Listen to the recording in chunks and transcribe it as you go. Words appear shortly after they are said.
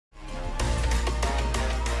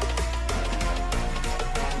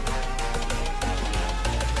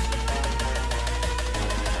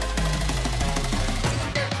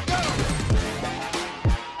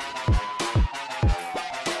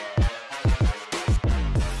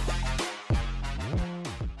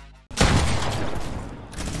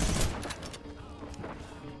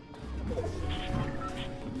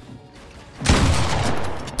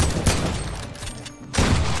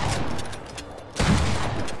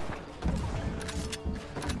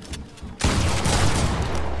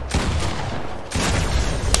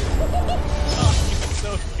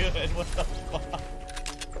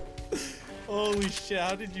Holy shit,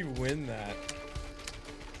 how did you win that?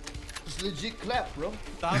 Just legit clap, bro.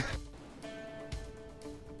 Stop.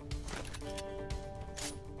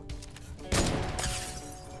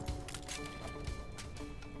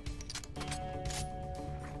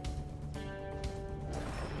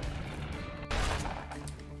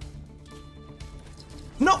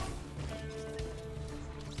 No!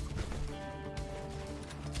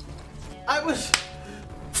 I was...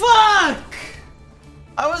 Fuck!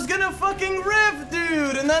 I was gonna fucking riff,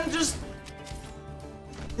 dude, and then just...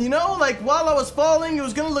 You know, like, while I was falling, it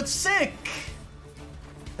was gonna look sick.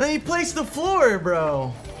 And then he placed the floor,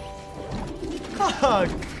 bro. Fuck.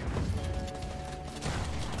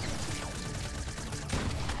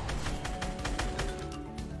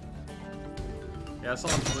 Yeah, I saw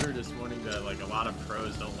on Twitter this morning that like a lot of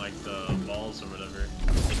pros don't like the balls or whatever.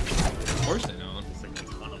 Of course they don't. It's like a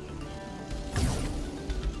ton of them.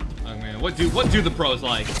 Oh man, what do the pros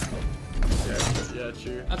like? Yeah,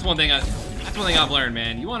 true. That's one thing I've learned,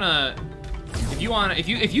 man.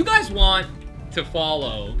 If you guys want to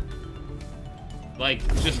follow like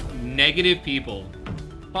just negative people,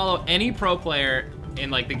 follow any pro player in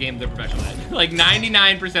like the game they're professional at. Like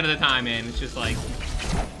 99% of the time, man, it's just like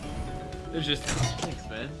there's just Thanks,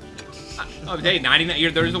 man. oh, hey,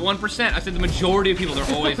 99. There's the 1%. I said the majority of people,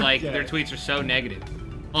 they're always like their tweets are so negative.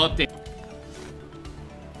 Update.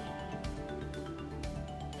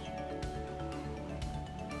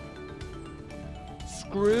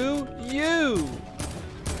 Screw you!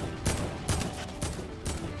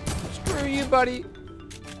 Screw you, buddy!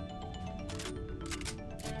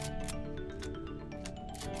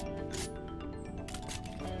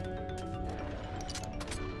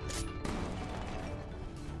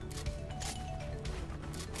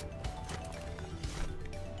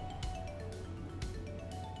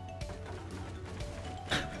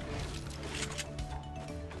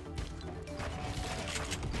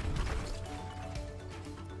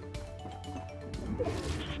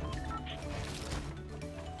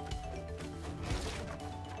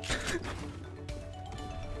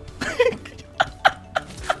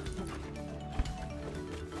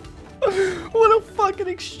 What a fucking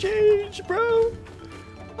exchange, bro!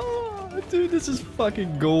 Oh, dude, this is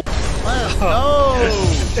fucking gold. Let's go!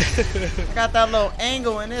 I got that little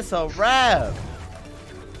angle and it's a wrap.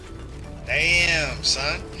 Damn,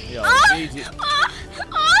 son. Yo, GG.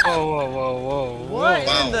 Whoa. What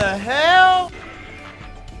in the hell?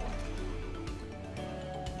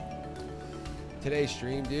 Today's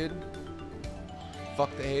stream, dude.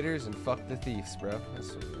 Fuck the haters and fuck the thieves, bro.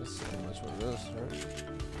 That's pretty much what it is, right?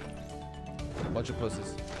 Bunch of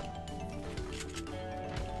pussies.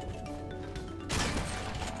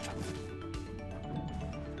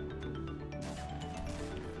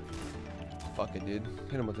 Fuck it, dude.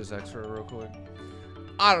 Hit him with this extra real quick.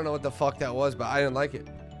 I don't know what the fuck that was, but I didn't like it.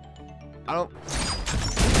 I don't...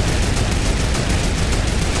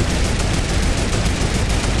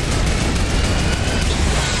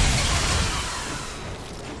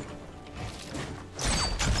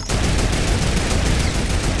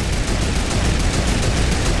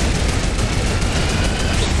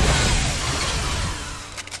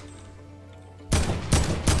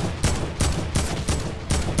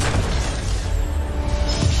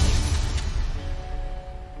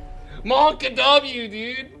 Monka W,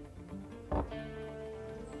 dude.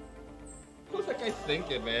 What's that guy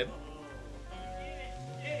thinking, man?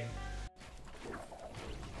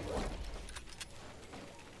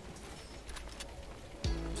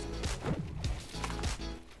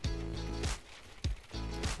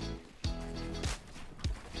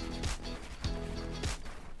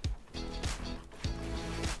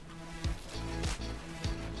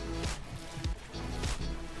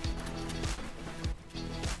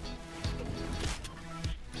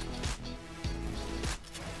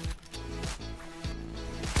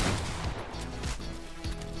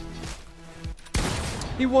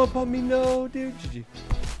 He won't pump me, no, dude. GG.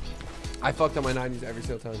 I fucked up my 90s every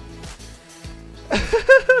single time.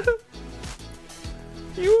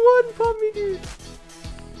 You won pump me, dude.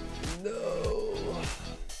 No.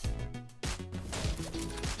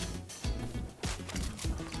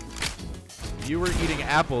 You were eating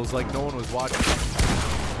apples like no one was watching.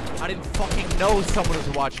 I didn't fucking know someone was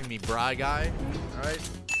watching me, bra guy. Alright?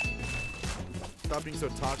 Stop being so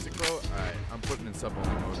toxic, bro. Alright, I'm putting in sub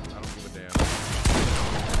only mode. I don't give a damn.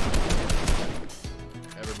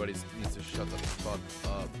 Everybody needs to shut the fuck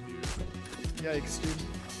up, dude. Yikes, dude.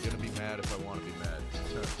 I'm gonna be mad if I want to be mad.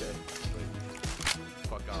 Okay? Like,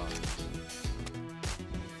 fuck off.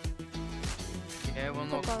 Я его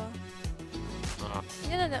ног.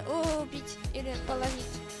 Мне надо убить или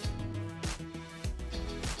половить.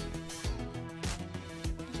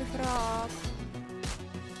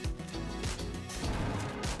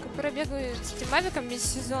 которые бегают с этим мавиком без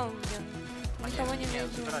сезон, блин. Никого не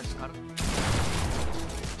найду.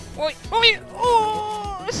 Ой, ой,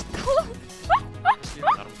 о, что?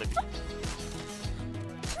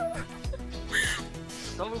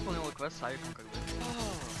 Кто выполнил квест с Айком, как бы?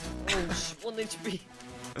 One HP.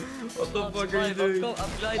 What the fuck are you doing? I'm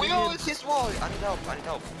gliding in. Oh, it's his wall! I need help, I need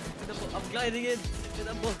help. I'm gliding in to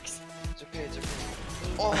the box. It's okay, it's okay.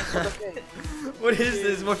 Oh, it's okay. What is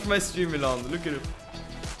this? Watch my stream, Milan. Look at it.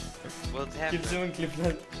 What's Keep happening? someone clip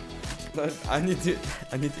that. No, I need to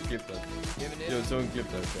clip that. Yo, someone clip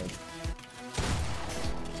that, man.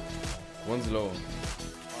 One's low.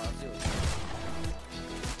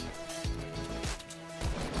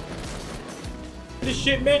 This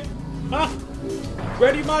shit, man. Huh?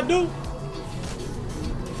 Ready, my dude?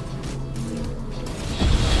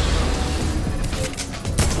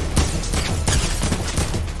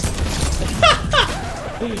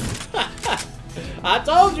 I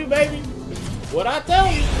told you, baby. What I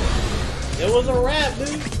tell you? It was a wrap, dude.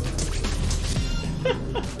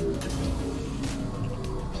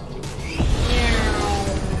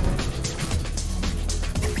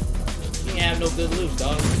 You ain't have no good loot,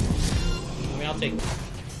 dog. I mean, I'll take it.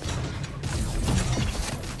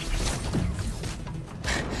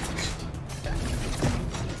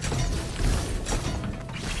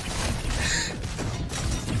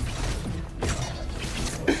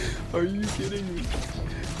 Are you kidding me?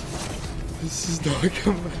 This is dark,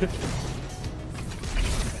 man.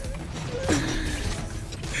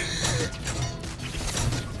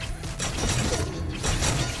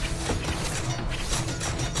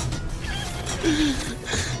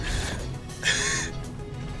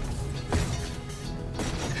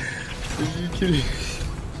 Are you kidding me?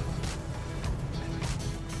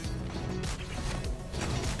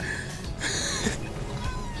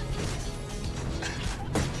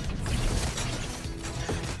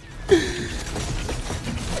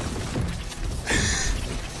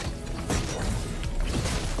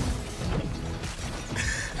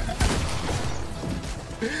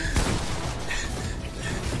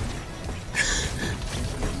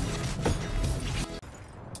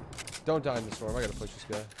 Don't die in the storm. I gotta push this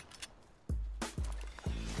guy.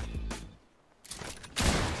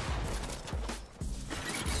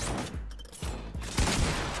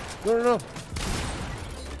 No, no, no.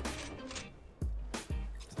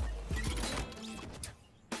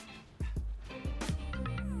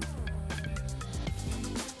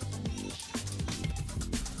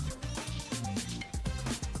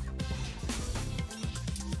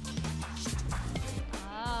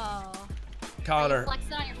 Oh. Connor.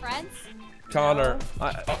 Flexing on your friends? Connor.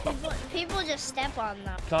 People just step on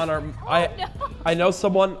them. Connor, Oh, I know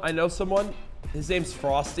someone. His name's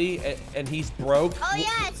Frosty, and he's broke. Oh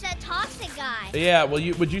yeah, it's that toxic guy. Yeah.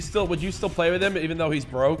 Would you still play with him even though he's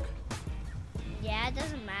broke? Yeah, it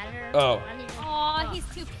doesn't matter. Oh. Aw, he's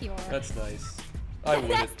too pure. That's nice. I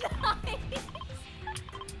wouldn't. That's nice.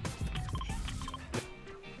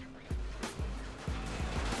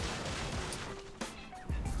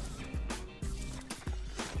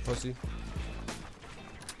 Pussy.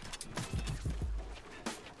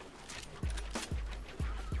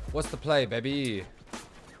 What's the play, baby?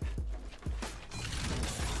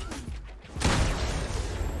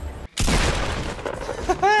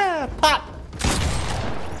 Pop.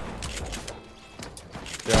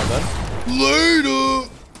 Yeah, man. Later.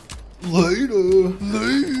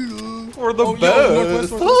 For the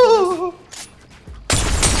best.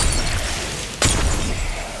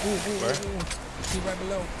 Keep right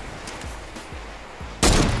below.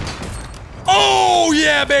 Oh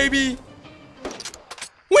yeah, baby.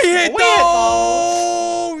 We hit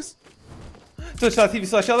those.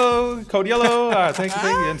 Twitch.tv/yellow, code yellow. Thank you,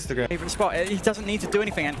 Instagram. Favorite spot. He doesn't need to do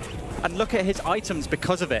anything, and look at his items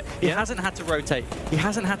because of it. He hasn't had to rotate. He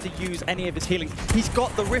hasn't had to use any of his healings. He's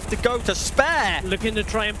got the rift to go to spare. Looking to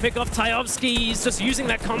try and pick off Tyovsky. He's just using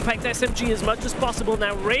that compact SMG as much as possible.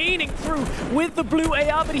 Now raining through with the blue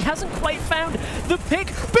AR, but he hasn't quite found the pick.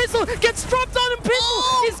 Bizzle gets dropped on, and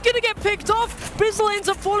Bizzle is going to get picked off. Bizzle ends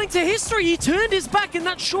up falling to history. He turned his back, and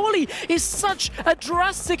that surely is such a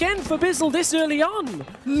drastic end for Bizzle this early on.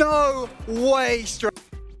 No way,